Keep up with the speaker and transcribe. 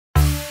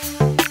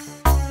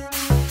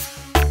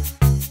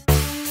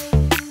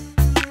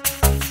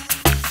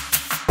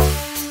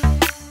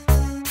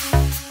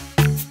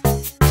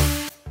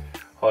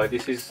Hi,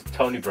 this is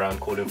Tony Brown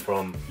calling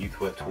from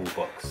Youthwork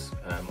Toolbox.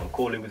 I'm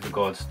calling with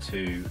regards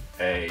to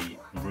a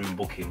room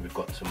booking we've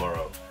got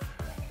tomorrow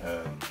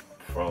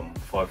from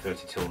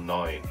 5:30 till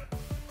 9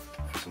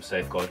 for some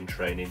safeguarding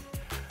training.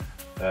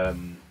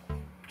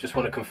 Just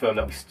want to confirm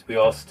that we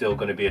are still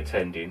going to be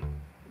attending.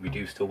 We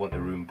do still want the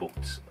room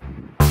booked.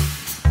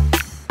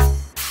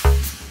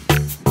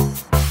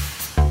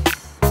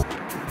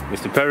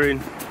 Mr. Perrin,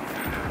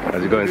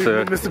 how's it going,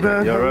 sir? Mr.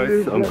 Brown, you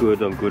alright? I'm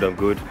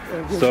good.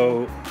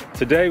 So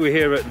today we're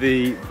here at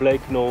the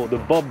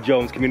the Bob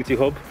Jones Community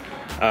Hub,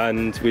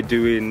 and we're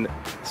doing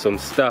some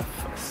staff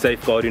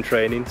safeguarding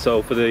training.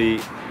 So for the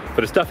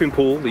staffing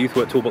pool, the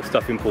Youthwork Toolbox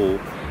staffing pool,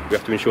 we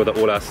have to ensure that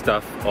all our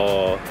staff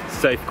are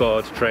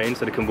safeguard trained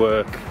so they can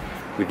work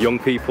with young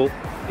people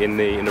in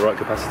the right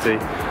capacity.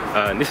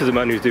 And this is a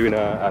man who's doing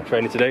our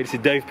training today. This is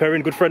Dave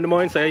Perrin, good friend of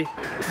mine. Say,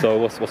 so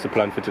what's the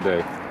plan for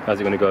today?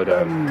 How's it going to go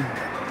down?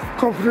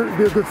 Confident it'll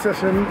be a good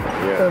session.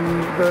 Yeah.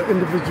 The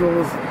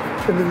individuals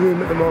in the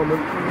room at the moment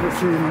we're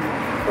seeing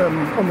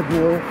on the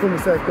ball from a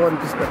safeguarding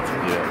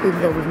perspective, even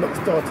though we've not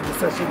started the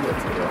session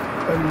yet.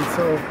 And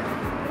so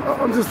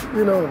I'm just,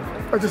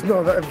 I just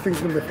know that everything's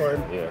going to be fine.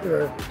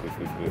 Good.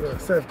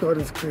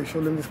 Safeguarding is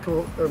crucial in this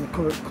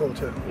current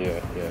culture.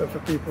 And for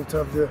people to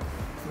have the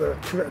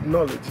correct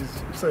knowledge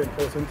is so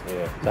important.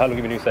 So how long have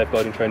you been doing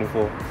safeguarding training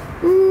for?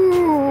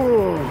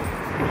 Ooh,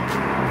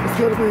 it's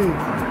got to be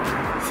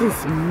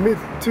since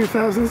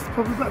mid-2000s,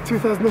 probably about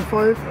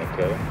 2005.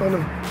 Okay. On a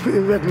pretty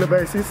regular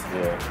basis.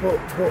 But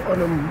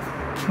on a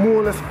more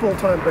or less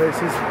full-time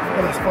basis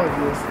the last 5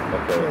 years.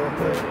 Okay.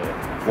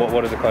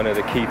 What are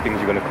the key things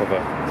you're going to cover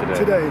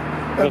today?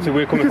 Obviously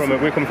we're coming from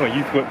a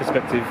youth work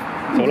perspective,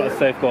 so a lot of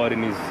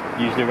safeguarding is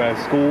usually around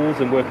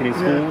schools and working in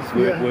schools.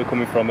 We're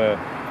coming from a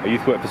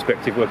youth work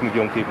perspective, working with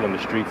young people on the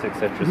streets,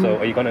 etc. So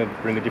are you going to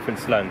bring a different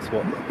slant?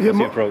 What's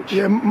the approach?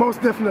 Yeah,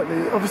 most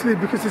definitely. Obviously,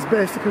 because it's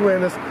basic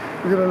awareness,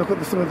 we're going to look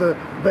at some of the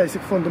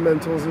basic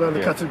fundamentals around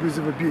the categories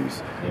of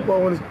abuse. But I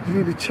want to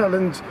really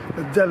challenge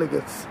the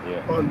delegates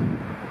on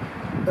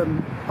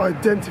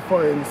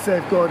identifying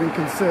safeguarding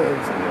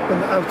concerns when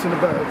they're out and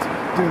about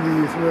doing the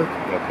youth work.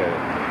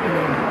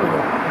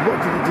 What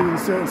do they do in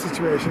certain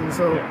situations?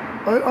 So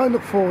I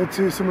look forward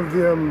to some of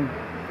the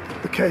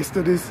case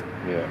studies.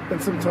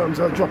 And sometimes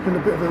I'll drop in a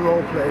bit of a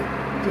role play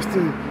just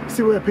to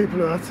see where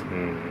people are at.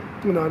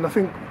 And I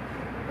think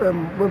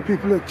when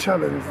people are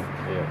challenged,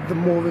 they're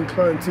more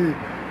inclined to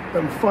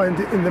find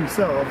it in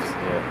themselves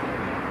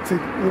to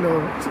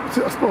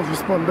I suppose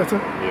respond better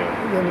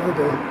at the end of the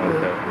day.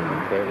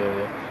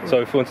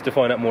 So if you wanted to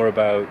find out more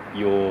about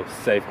your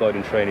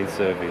safeguarding training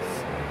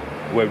service,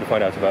 where would you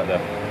find out about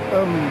that?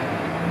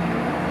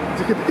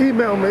 You could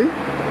email me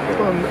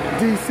on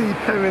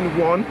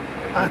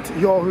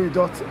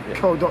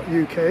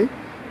dcperrin1@yahoo.co.uk.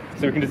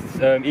 So we can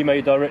just email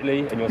you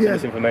directly and you'll send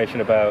us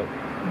information about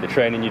the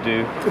training you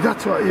do?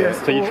 That's right, yes.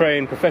 So you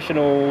train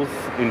professionals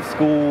in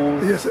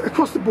schools? Yes,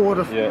 across the board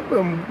of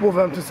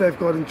Wolverhampton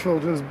Safeguarding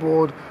Children's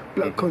Board,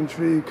 Black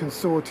Country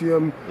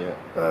Consortium,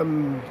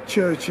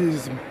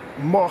 churches,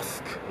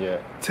 mosque,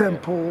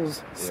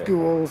 temples,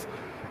 schools,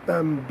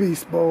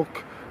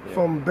 bespoke,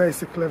 from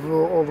basic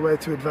level all the way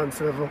to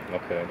advanced level.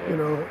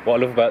 What I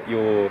love about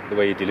the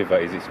way you deliver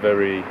is it's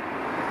very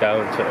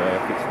down to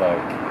earth. It's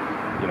like,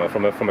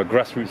 from a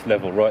grassroots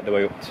level right the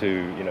way up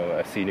to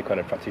a senior kind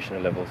of practitioner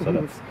level. So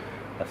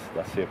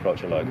that's the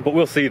approach I like. But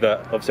we'll see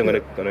that. Obviously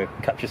I'm going to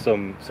capture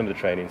some of the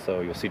training,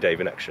 so you'll see Dave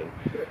in action.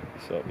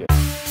 So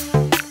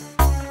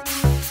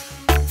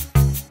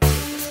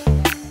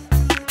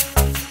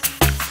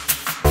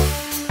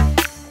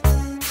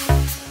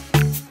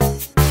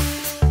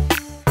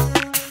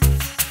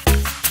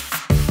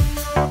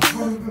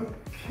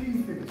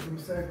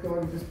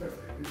safeguarding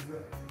perspective is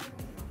that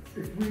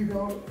if we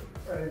don't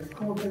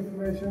record the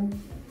information,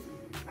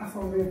 pass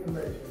on the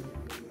information,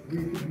 we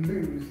could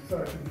lose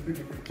sight of the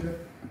bigger picture.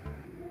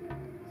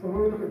 So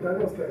when we look at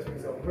Daniel's case, for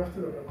example, we have to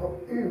look at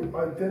who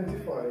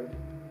identified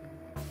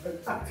and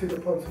acted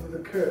upon some of the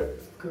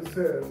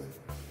concerns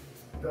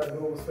that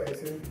Daniel was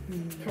facing.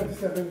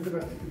 27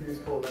 domestic abuse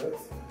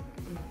call-outs,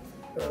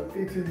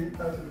 eating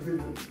out of the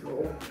business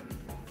school,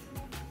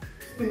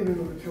 stealing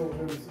of the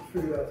children's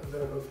food out of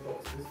their lunch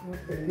boxes,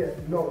 and yet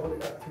nobody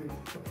acted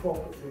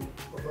appropriately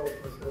on those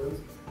concerns.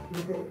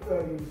 Look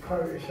at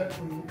Kyrie Ishak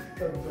from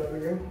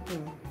Birmingham.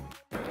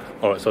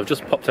 Alright, so I've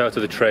just popped out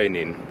of the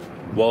training.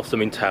 Whilst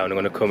I'm in town, I'm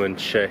going to come and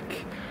check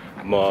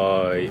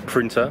my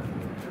printer,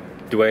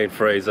 Dwayne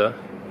Fraser,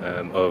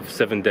 of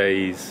 7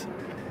 Days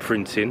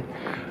Printing.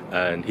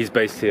 And he's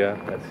based here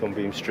at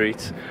Sunbeam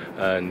Street,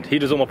 and he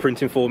does all my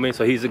printing for me.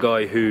 So he's the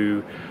guy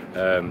who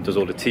does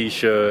all the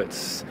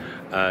t-shirts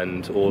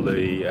and all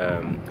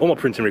my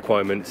printing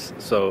requirements.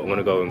 So I'm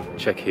gonna go and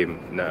check him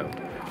now.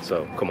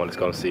 So come on, let's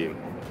go and see him.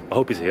 I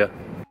hope he's here.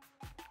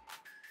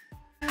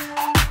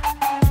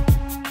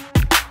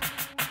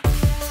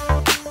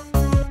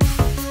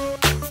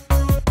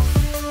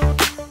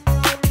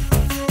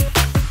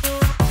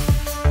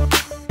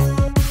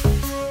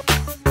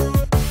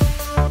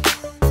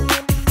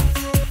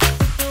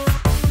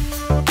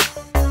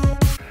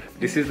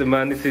 This is the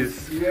man. This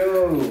is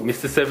Yo.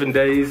 Mr. 7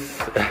 Days.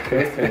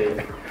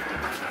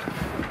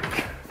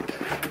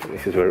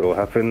 This is where it all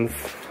happens.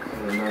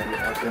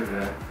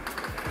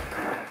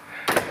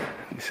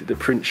 This is the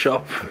print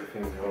shop.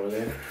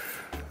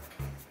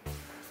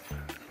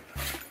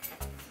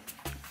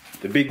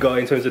 The big guy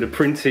in terms of the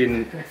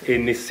printing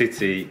in this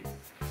city,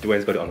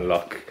 Dwayne's got it on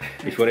lock.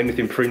 If you want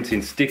anything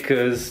printing,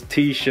 stickers,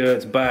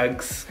 t-shirts,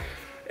 bags,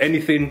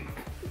 anything,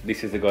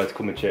 this is the guy to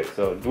come and check.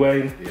 So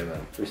Dwayne, yeah,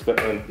 man. Respect,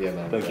 man. Yeah,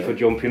 man. Thank you for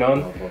jumping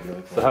on. No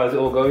problem. So how's it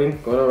all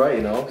going? Going alright,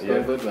 you know. It's Yeah.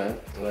 going good, man.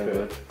 It's going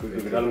good.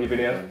 Good. How long have you been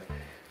here?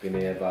 Been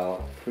here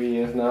about 3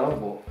 years now,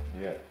 but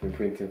Yeah. been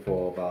printing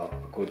for about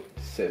a good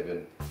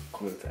 7,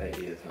 coming to 8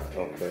 years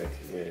now. Okay.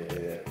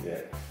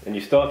 Yeah. And you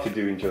started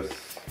doing just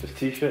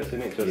t-shirts,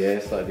 didn't it? Just Yeah,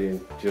 started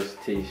doing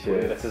just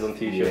t-shirts. letters on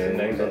t-shirts and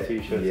names on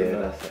t-shirts. Yeah,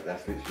 and that.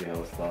 that's literally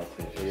how it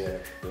started. Just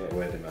Yeah.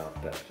 word of mouth.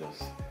 That's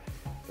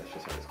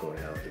just how it's going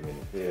out at the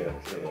minute. Yeah.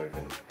 So not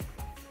even,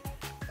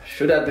 I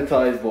should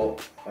advertise, but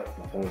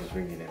my phone was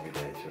ringing every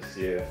day. It's just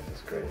it's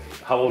just crazy.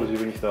 How old were you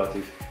when you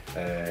started?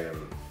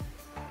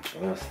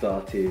 When I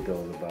started, I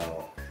was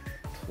about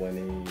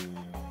 20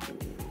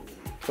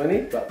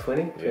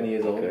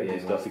 years old. Okay. Yeah, You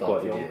started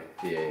quite young.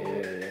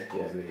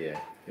 Yeah.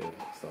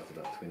 Started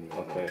at 20 years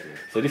old. Okay.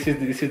 So this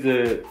is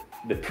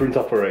the print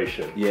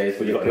operation. Yeah.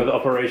 So you got another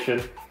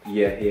operation.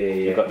 Yeah.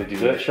 You got the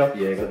dessert shop.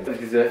 Yeah, got the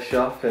dessert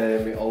shop.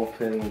 It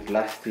opened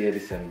last year,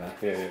 December.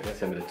 Yeah.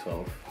 December the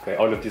 12th. Okay.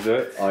 I love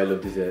desserts. I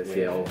love desserts.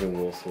 Yeah. Over in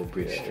Walsall,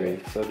 Bridge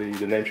Street. So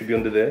the name should be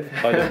under there.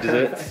 I love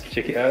desserts.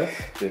 Check it out.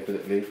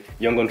 Definitely.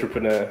 Young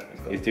entrepreneur.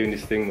 He's doing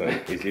this thing, man.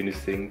 He's doing this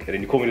thing. And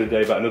then you called me the other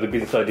day about another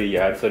business idea you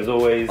had. So there's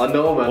always. I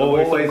know, man.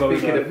 Always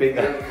thinking of things.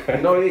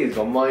 You know what it is?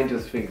 My mind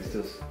just thinks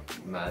just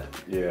mad.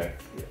 Yeah.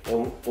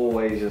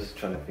 Always just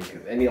trying to think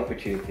of any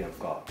opportunity I've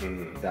got.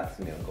 That's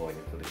me. I'm going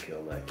in for the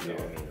kill. Like, you know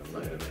what I mean? I'm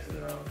not even messing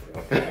around.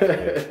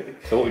 Okay.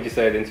 So what would you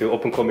say then to an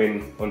up and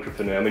coming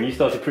entrepreneur? I mean, you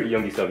started pretty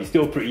young yourself. You're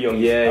still pretty young.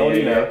 Yeah. How old are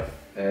you now?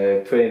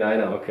 29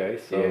 now. Okay,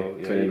 so Yeah,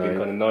 29. you've been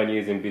kind of 9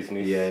 years in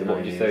business. Yeah, So what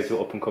would you 9 say years. to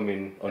an up and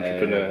coming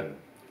entrepreneur?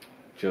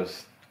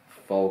 Just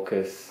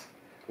focus,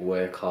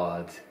 work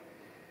hard,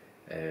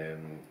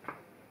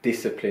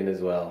 discipline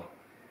as well.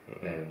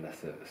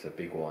 That's a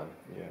big one.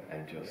 Yeah.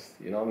 And just,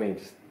 you know what I mean?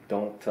 Just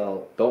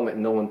don't let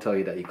no one tell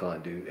you that you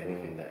can't do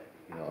anything that,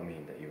 you know what I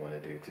mean, that you want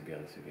to do, to be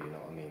honest with you, you know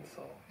what I mean?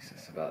 So it's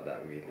just about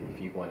that really.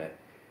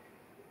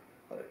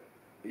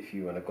 If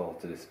you want to go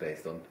to the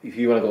space,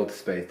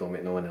 don't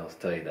make no one else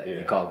tell you that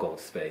you can't go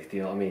to space. Do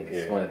you know what I mean?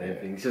 It's one of them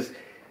things.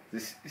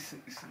 It's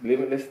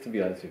limitless, to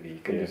be honest with you.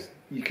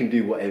 You can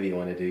do whatever you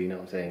want to do. You know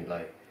what I'm saying?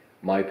 Like,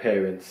 my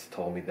parents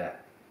told me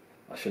that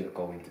I shouldn't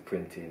go into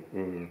printing.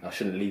 I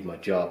shouldn't leave my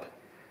job.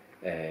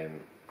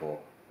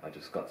 But I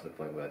just got to the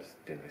point where I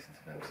just didn't listen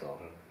to them. So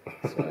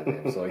that's one of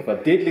them. So if I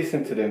did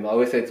listen to them, I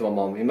always say to my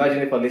mom, imagine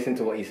if I listened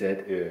to what he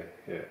said.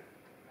 Yeah.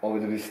 I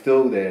would be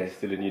still there.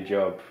 Still in your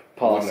job.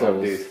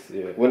 Parcels.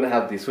 Wouldn't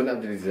have this. Wouldn't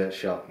have the dessert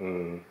shop.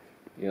 You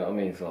know what I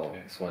mean? So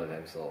it's one of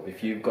them. So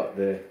if you've got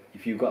a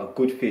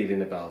good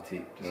feeling about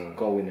it, just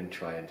go in and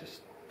try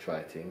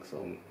things. So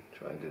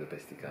try and do the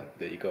best you can.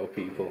 There you go,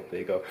 people. There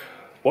you go.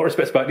 What I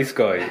respect about this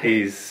guy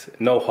is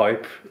no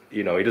hype.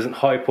 You know, he doesn't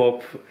hype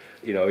up.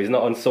 You know, he's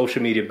not on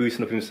social media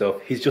boosting up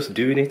himself. He's just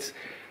doing it.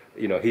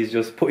 You know, he's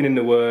just putting in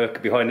the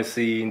work behind the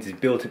scenes. He's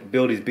built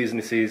his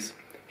businesses.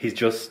 He's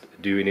just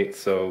doing it.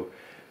 So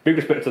big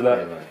respect to that.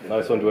 Yeah, man.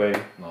 Nice one, Dwayne.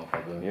 No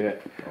problem. Yeah.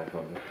 No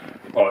problem.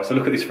 All right, so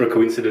look at this for a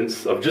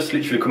coincidence. I've just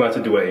literally come out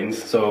of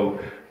Dwayne's. So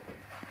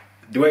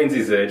Dwayne's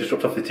is there, just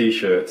dropped off the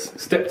t-shirts,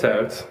 stepped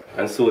out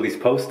and saw this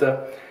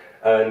poster.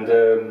 And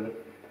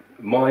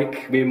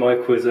me and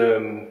Mike was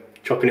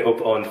chopping it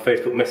up on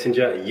Facebook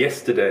Messenger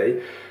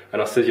yesterday.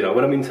 And I said, you know,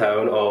 when I'm in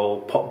town, I'll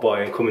pop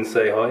by and come and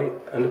say hi.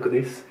 And look at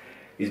this.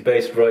 He's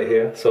based right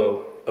here.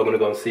 So I'm going to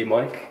go and see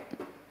Mike.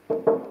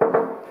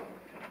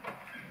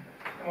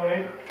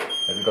 Morning.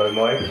 How's it going,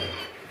 Mike?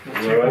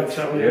 You alright?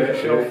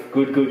 Yeah.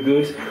 Good.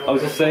 I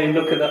was just saying,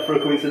 look at that for a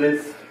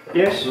coincidence.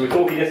 Yes. We were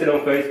talking yesterday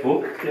on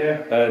Facebook.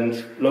 Yeah.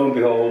 And lo and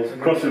behold,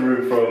 across the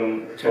room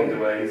from the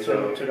way.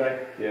 So today.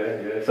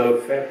 yeah.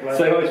 So say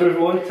hi to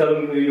everyone. Tell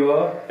them who you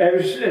are.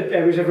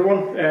 It was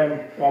everyone.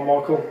 I'm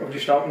Michael. I've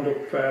just opened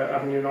up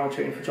Avenue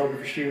 19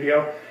 Photography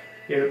Studio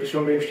here at the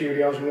Sunbeam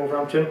Studios in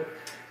Wolverhampton.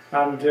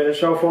 And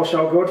so far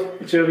so good.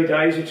 It's early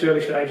days, it's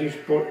early stages,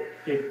 but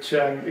it's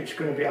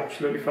going to be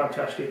absolutely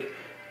fantastic.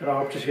 And I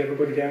hope to see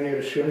everybody down here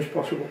as soon as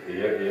possible.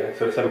 Yeah.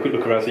 So let's have a quick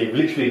look around. So you've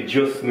literally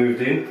just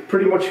moved in?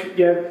 Pretty much,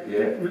 yeah.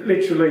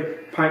 Literally,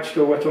 paint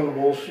still wet on the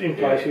walls in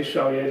places.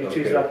 So yeah, it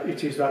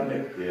is that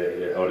new.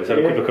 Yeah. All right, let's have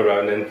a quick look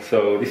around then.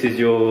 So this is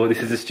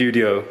the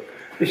studio.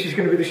 This is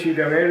going to be the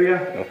studio area.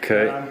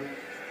 Okay.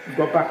 We've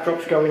got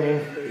backdrops going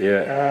in.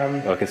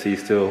 Yeah. I can see you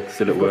still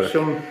at work.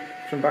 Some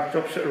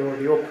backdrops that are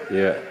already up.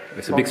 Yeah.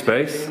 It's a big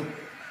space.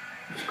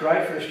 It's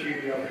great for a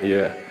studio.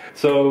 Yeah.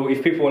 So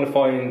if people want to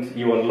find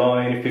you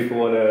online, if people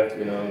want to,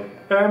 you know,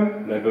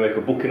 maybe make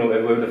a booking or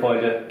whatever, where they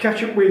find you?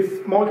 Catch up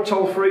with Mike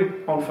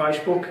Tollfree on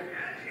Facebook.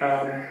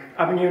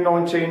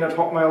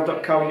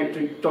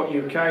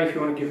 avenue19@hotmail.co.uk if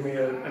you want to give me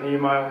an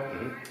email.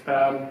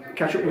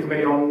 Catch up with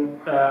me on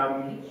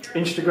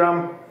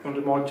Instagram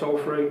under my toll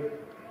free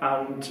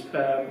and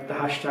the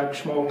hashtag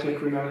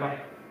 #SmileClickRemember.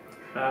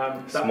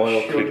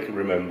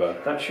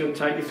 #SmileClickRemember. That should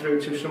take you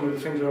through to some of the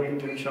things that I've been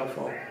doing so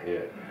far. Yeah,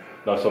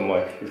 nice one,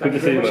 Mike. It's Thank good to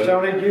see you, man.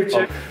 Tony. You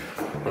too.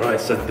 Right,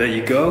 so there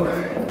you go.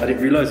 I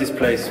didn't realise this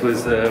place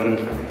was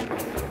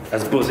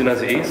as buzzing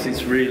as it is.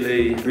 It's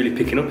really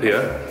picking up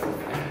here.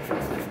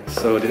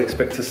 So I didn't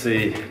expect to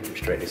see.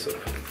 Straighten this up.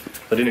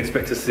 I didn't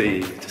expect to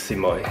see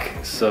Mike.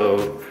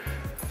 So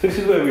this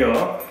is where we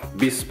are.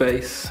 Biz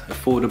space,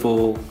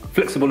 affordable,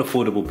 flexible,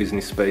 affordable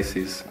business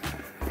spaces.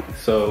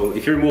 So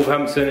if you're in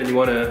Wolverhampton and you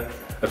want a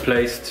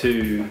place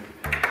to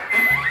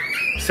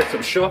set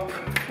up shop,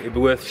 it'd be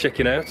worth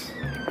checking out.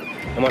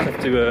 I might have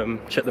to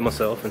check them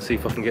myself and see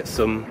if I can get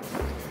some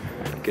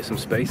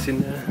space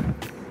in there.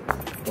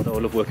 Although I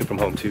love working from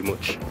home too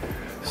much.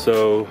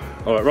 So,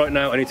 alright, right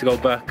now I need to go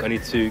back. I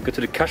need to go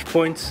to the cash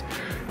points,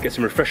 get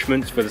some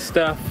refreshments for the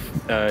staff,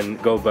 and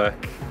go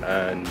back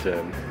and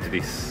do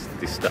this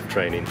staff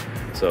training.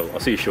 So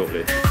I'll see you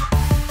shortly.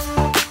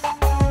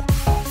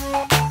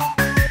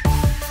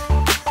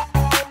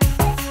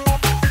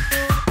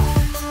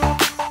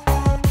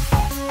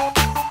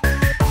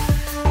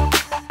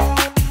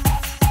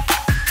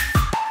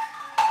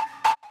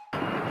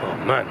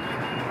 Man,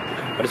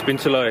 I've just been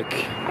to like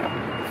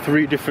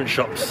 3 different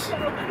shops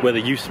where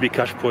there used to be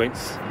cash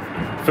points.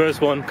 First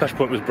one, cash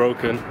point was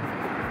broken.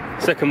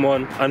 Second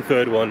one and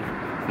third one,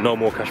 no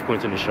more cash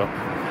points in the shop.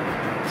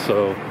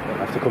 So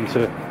I have to come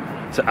to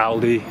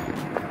Aldi.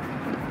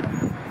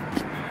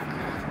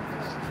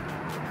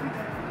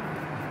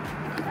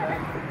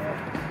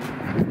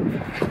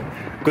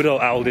 Good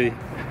old Aldi.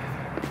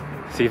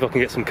 See if I can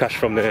get some cash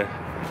from there.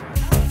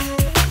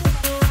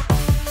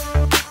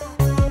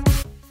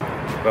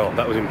 Well,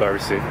 that was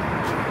embarrassing.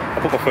 I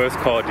put my first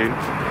card in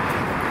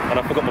and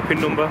I forgot my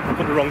PIN number. I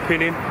put the wrong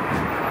PIN in.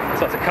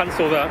 So I had to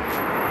cancel that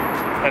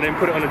and then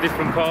put it on a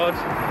different card.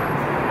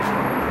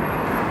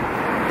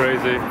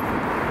 Crazy.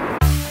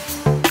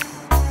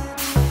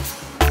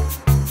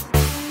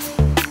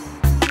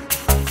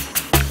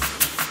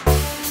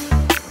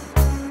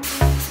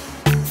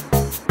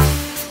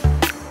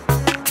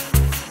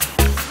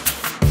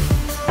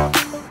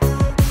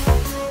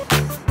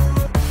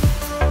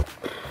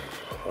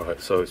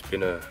 Alright, so it's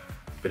been a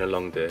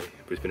long day,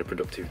 but it's been a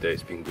productive day.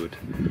 It's been good.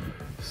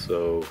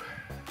 So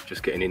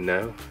just getting in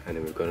now, and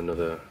then we've got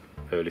another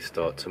early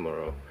start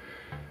tomorrow.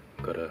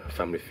 We've got a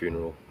family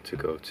funeral to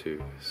go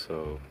to,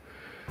 so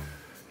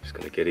just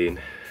gonna get in,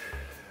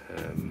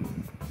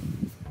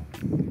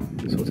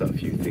 sort out a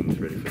few things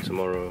ready for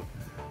tomorrow,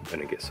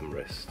 and then get some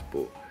rest.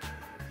 But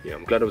yeah,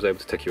 I'm glad I was able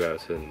to take you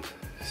out and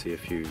see a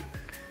few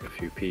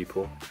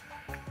people.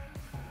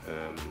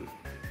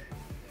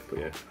 But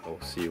yeah,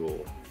 I'll see you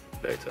all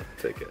later.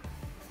 Take care.